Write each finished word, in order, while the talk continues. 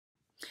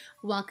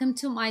Welcome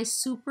to my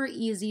super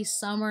easy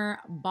summer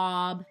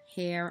bob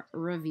hair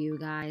review,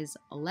 guys.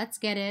 Let's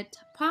get it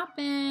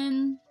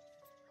poppin'.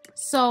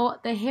 So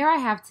the hair I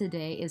have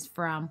today is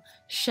from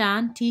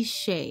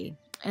Chantiche,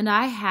 and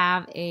I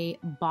have a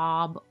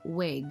bob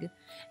wig.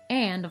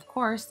 And of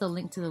course, the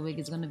link to the wig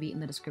is going to be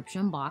in the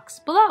description box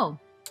below.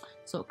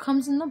 So it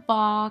comes in the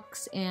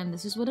box, and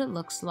this is what it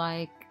looks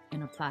like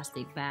in a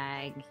plastic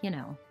bag, you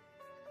know,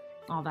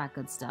 all that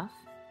good stuff.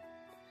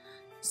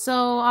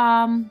 So,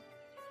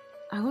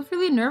 I was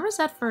really nervous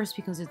at first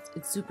because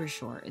it's super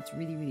short. It's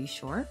really, really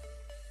short.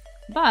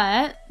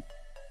 But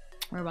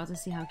we're about to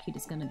see how cute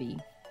it's gonna be.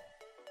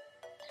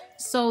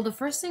 So the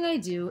first thing I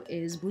do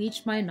is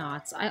bleach my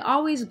knots. I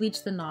always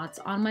bleach the knots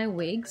on my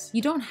wigs.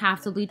 You don't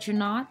have to bleach your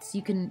knots.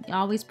 You can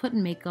always put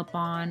makeup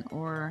on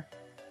or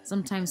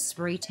sometimes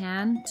spray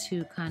tan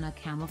to kind of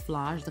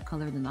camouflage the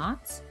color of the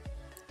knots.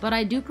 But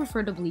I do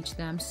prefer to bleach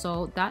them,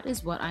 so that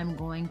is what I'm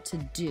going to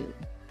do.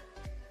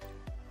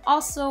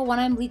 Also, when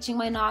I'm bleaching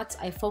my knots,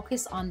 I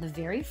focus on the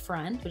very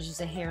front, which is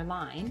a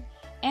hairline,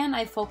 and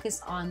I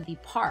focus on the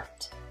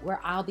part where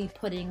I'll be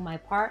putting my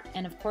part.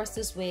 And of course,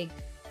 this wig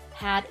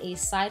had a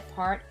side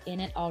part in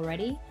it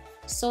already,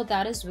 so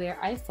that is where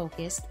I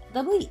focused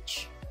the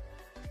bleach.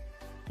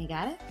 You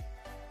got it?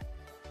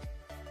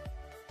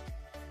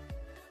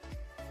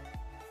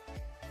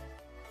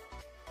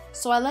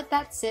 So I let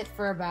that sit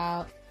for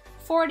about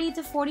 40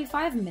 to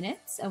 45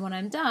 minutes, and when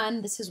I'm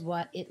done, this is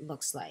what it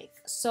looks like.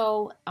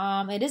 So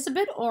it is a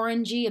bit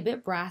orangey, a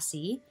bit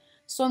brassy,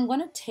 so I'm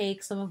going to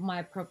take some of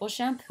my purple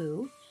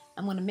shampoo.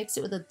 I'm going to mix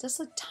it with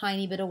just a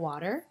tiny bit of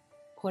water,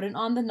 put it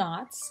on the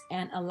knots,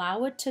 and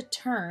allow it to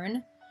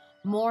turn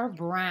more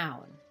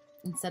brown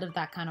instead of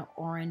that kind of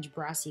orange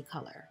brassy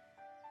color.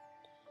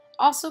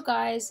 Also,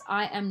 guys,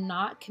 I am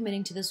not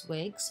committing to this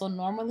wig, so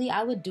normally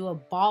I would do a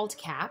bald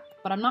cap,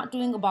 but I'm not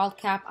doing a bald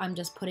cap. I'm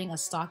just putting a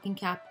stocking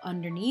cap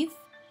underneath,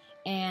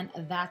 and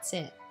that's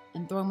it,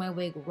 and throwing my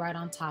wig right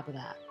on top of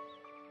that.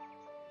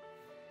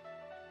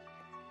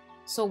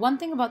 So one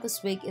thing about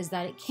this wig is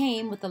that it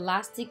came with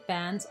elastic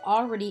bands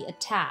already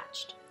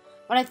attached,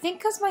 but I think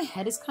because my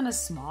head is kind of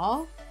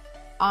small,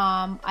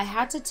 I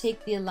had to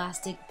take the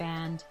elastic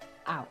band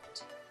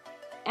out.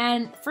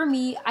 And for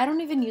me, I don't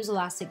even use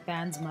elastic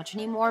bands much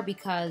anymore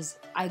because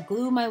I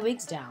glue my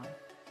wigs down.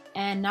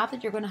 And now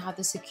that you're going to have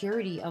the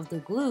security of the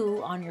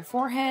glue on your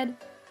forehead,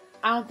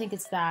 I don't think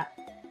it's that,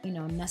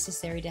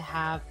 necessary to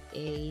have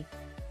an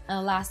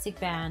elastic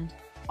band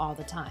all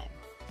the time.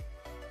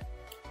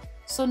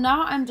 So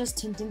now I'm just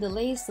tinting the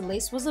lace. The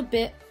lace was a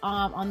bit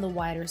on the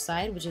wider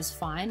side, which is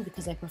fine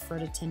because I prefer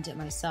to tint it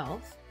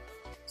myself.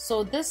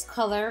 So this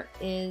color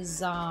is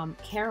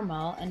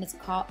caramel, and it's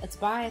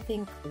by, I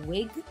think,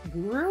 Wig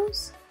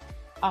Gurus.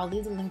 I'll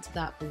leave the link to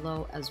that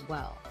below as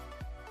well.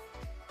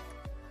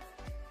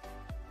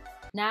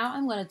 Now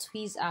I'm going to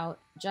tweeze out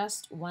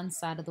just one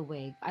side of the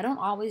wig. I don't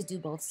always do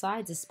both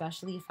sides,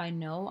 especially if I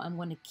know I'm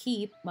going to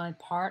keep my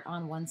part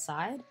on one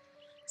side.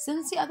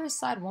 Since the other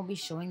side won't be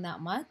showing that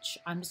much,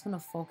 I'm just going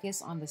to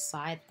focus on the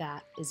side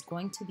that is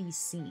going to be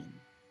seen.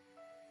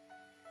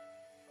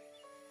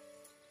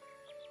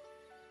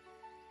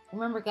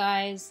 Remember,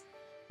 guys,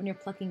 when you're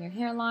plucking your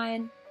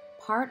hairline,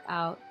 part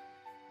out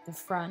the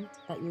front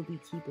that you'll be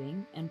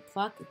keeping and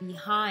pluck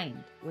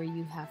behind where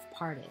you have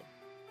parted.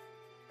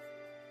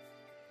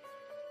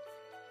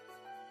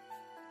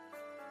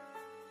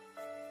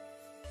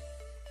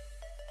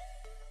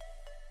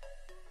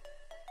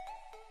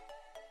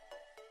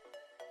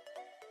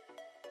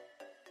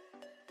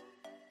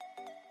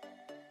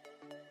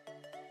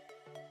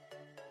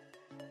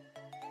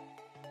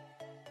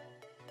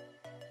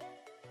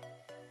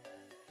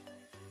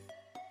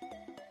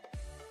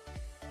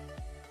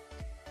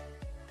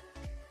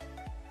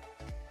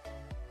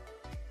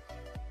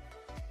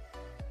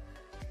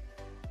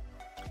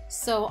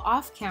 So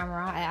off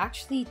camera, I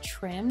actually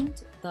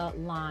trimmed the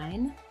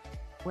line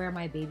where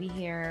my baby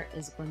hair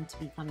is going to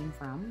be coming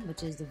from,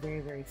 which is the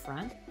very, very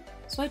front.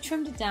 So I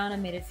trimmed it down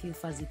and made a few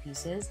fuzzy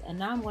pieces, and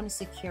now I'm going to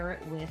secure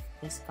it with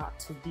this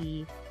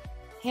got2b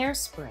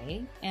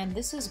hairspray. And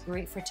this is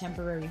great for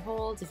temporary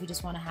holds if you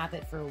just want to have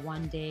it for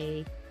 1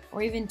 day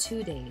or even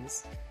 2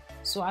 days.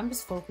 So I'm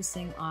just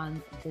focusing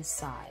on this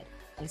side.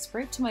 I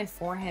spray it to my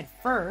forehead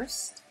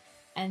first,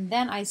 and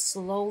then I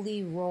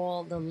slowly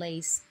roll the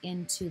lace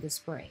into the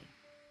spray,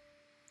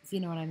 if you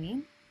know what I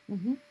mean.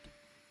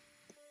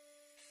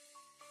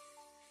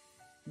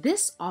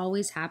 This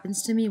always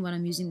happens to me when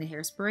I'm using the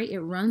hairspray.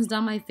 It runs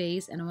down my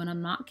face, and when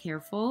I'm not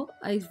careful,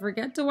 I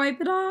forget to wipe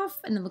it off,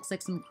 and it looks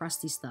like some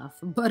crusty stuff.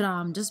 But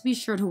just be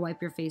sure to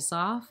wipe your face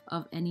off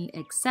of any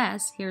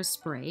excess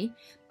hairspray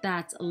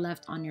that's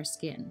left on your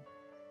skin.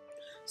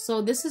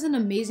 So this is an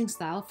amazing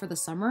style for the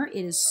summer.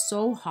 It is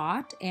so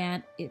hot,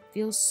 and it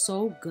feels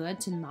so good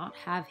to not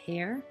have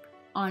hair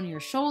on your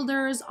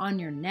shoulders, on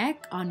your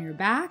neck, on your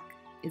back.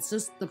 It's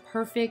just the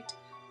perfect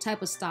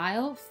type of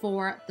style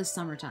for the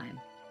summertime.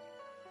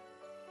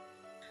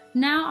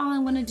 Now all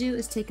I'm going to do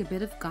is take a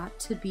bit of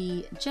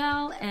got2b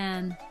gel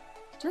and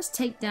just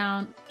take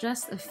down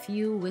just a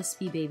few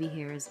wispy baby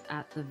hairs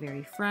at the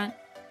very front,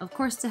 of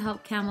course to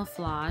help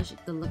camouflage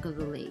the look of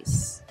the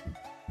lace.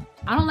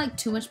 I don't like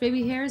too much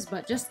baby hairs,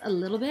 but just a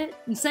little bit.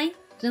 You say?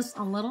 Just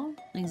a little?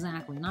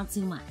 Exactly, not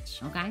too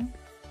much, okay?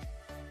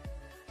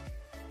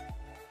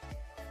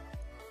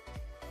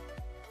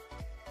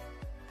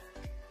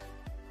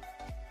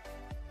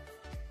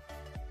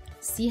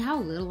 See how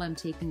little I'm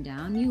taking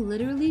down? You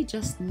literally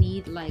just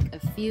need like a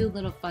few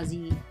little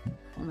fuzzy,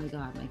 oh my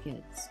god, my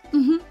kids.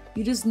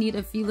 You just need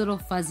a few little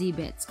fuzzy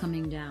bits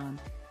coming down,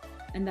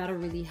 and that'll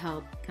really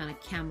help kind of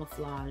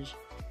camouflage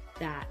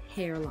that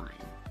hairline.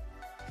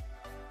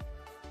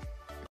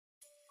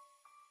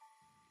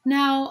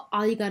 Now,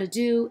 all you gotta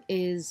do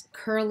is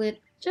curl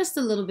it just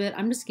a little bit.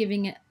 I'm just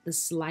giving it the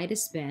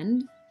slightest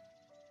bend,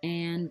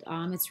 and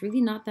it's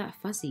really not that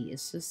fuzzy.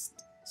 It's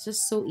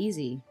just so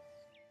easy.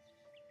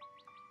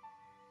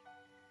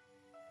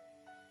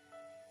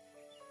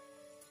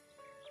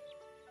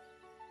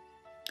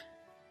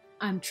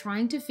 I'm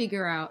trying to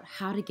figure out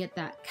how to get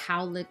that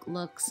cowlick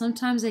look.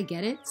 Sometimes I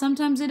get it,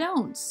 sometimes I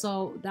don't.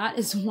 So that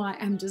is why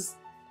I'm just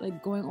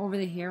like going over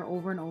the hair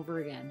over and over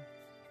again.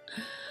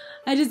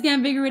 I just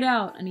can't figure it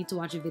out. I need to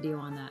watch a video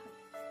on that.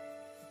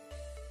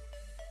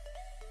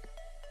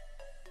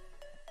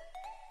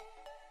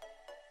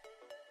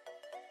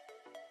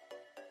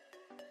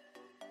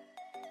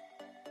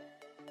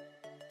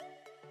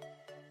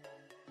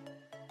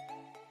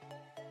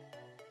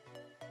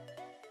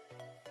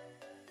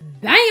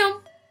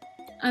 Bam!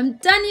 I'm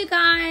done, you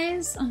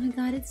guys. Oh my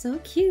god, it's so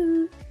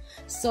cute.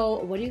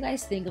 So what do you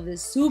guys think of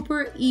this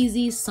super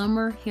easy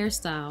summer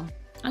hairstyle?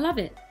 I love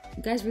it.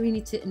 You guys really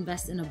need to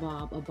invest in a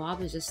bob. A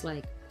bob is just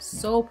like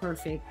so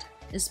perfect,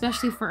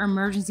 especially for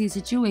emergency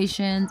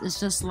situations. It's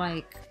just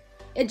like,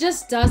 it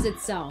just does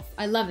itself.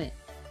 I love it.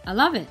 I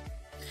love it.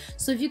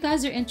 So if you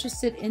guys are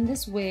interested in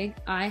this wig,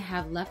 I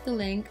have left the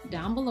link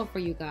down below for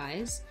you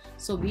guys.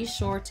 So be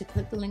sure to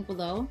click the link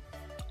below.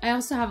 I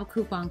also have a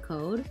coupon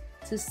code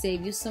to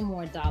save you some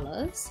more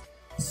dollars.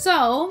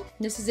 So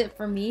this is it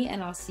for me,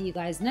 and I'll see you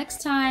guys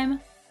next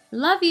time.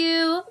 Love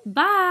you.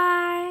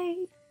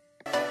 Bye.